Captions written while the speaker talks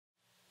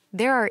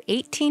There are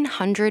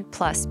 1,800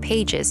 plus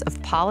pages of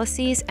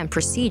policies and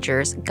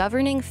procedures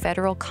governing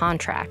federal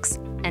contracts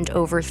and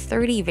over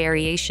 30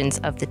 variations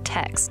of the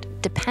text,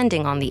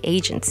 depending on the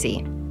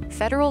agency.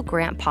 Federal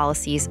grant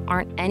policies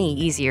aren't any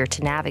easier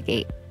to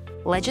navigate.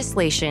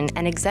 Legislation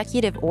and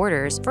executive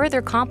orders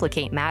further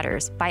complicate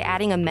matters by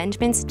adding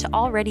amendments to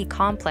already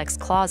complex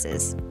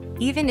clauses.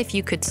 Even if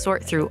you could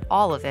sort through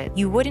all of it,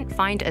 you wouldn't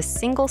find a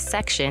single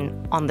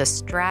section on the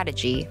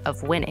strategy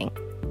of winning.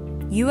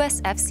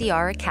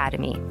 USFCR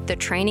Academy, the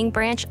training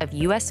branch of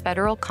U.S.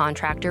 Federal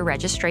Contractor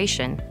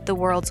Registration, the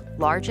world's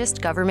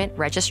largest government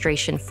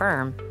registration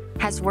firm,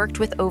 has worked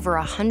with over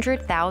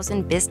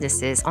 100,000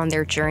 businesses on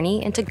their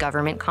journey into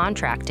government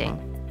contracting.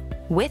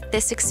 With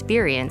this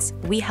experience,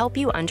 we help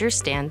you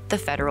understand the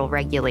federal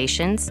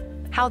regulations,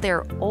 how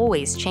they're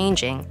always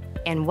changing,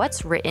 and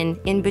what's written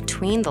in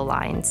between the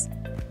lines.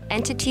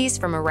 Entities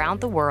from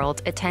around the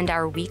world attend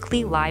our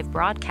weekly live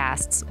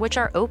broadcasts, which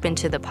are open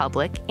to the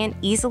public and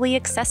easily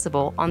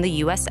accessible on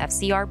the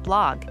USFCR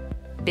blog.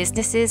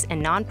 Businesses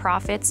and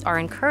nonprofits are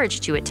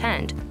encouraged to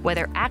attend,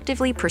 whether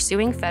actively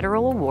pursuing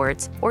federal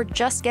awards or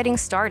just getting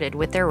started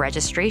with their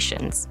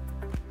registrations.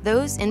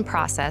 Those in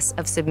process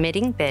of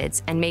submitting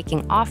bids and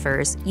making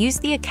offers use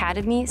the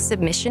Academy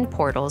submission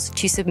portals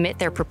to submit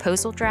their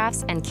proposal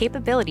drafts and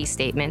capability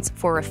statements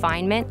for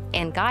refinement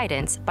and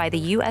guidance by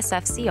the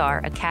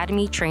USFCR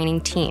Academy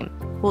training team.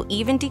 We'll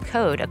even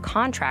decode a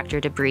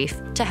contractor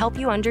debrief to help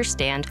you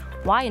understand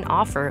why an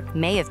offer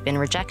may have been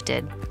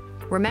rejected.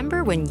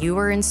 Remember when you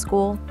were in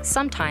school?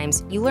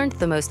 Sometimes you learned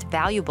the most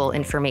valuable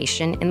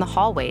information in the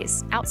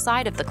hallways,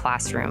 outside of the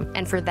classroom,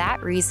 and for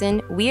that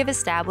reason, we have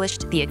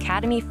established the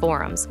Academy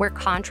forums where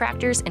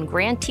contractors and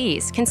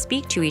grantees can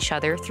speak to each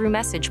other through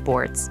message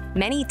boards.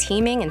 Many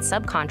teaming and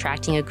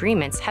subcontracting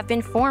agreements have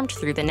been formed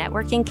through the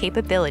networking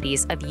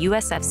capabilities of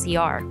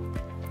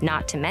USFCR.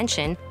 Not to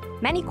mention,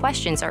 many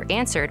questions are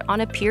answered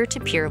on a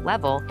peer-to-peer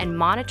level and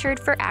monitored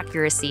for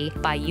accuracy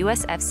by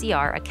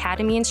USFCR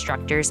Academy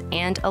instructors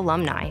and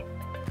alumni.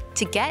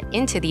 To get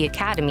into the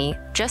Academy,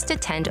 just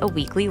attend a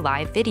weekly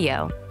live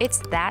video. It's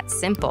that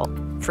simple.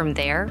 From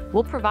there,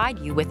 we'll provide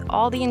you with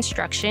all the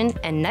instruction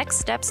and next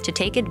steps to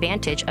take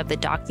advantage of the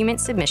document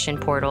submission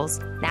portals,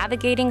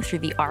 navigating through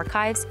the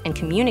archives, and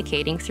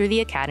communicating through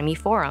the Academy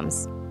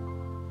forums.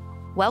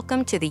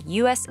 Welcome to the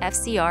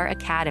USFCR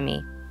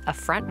Academy. A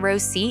front row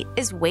seat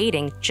is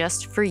waiting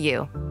just for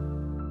you.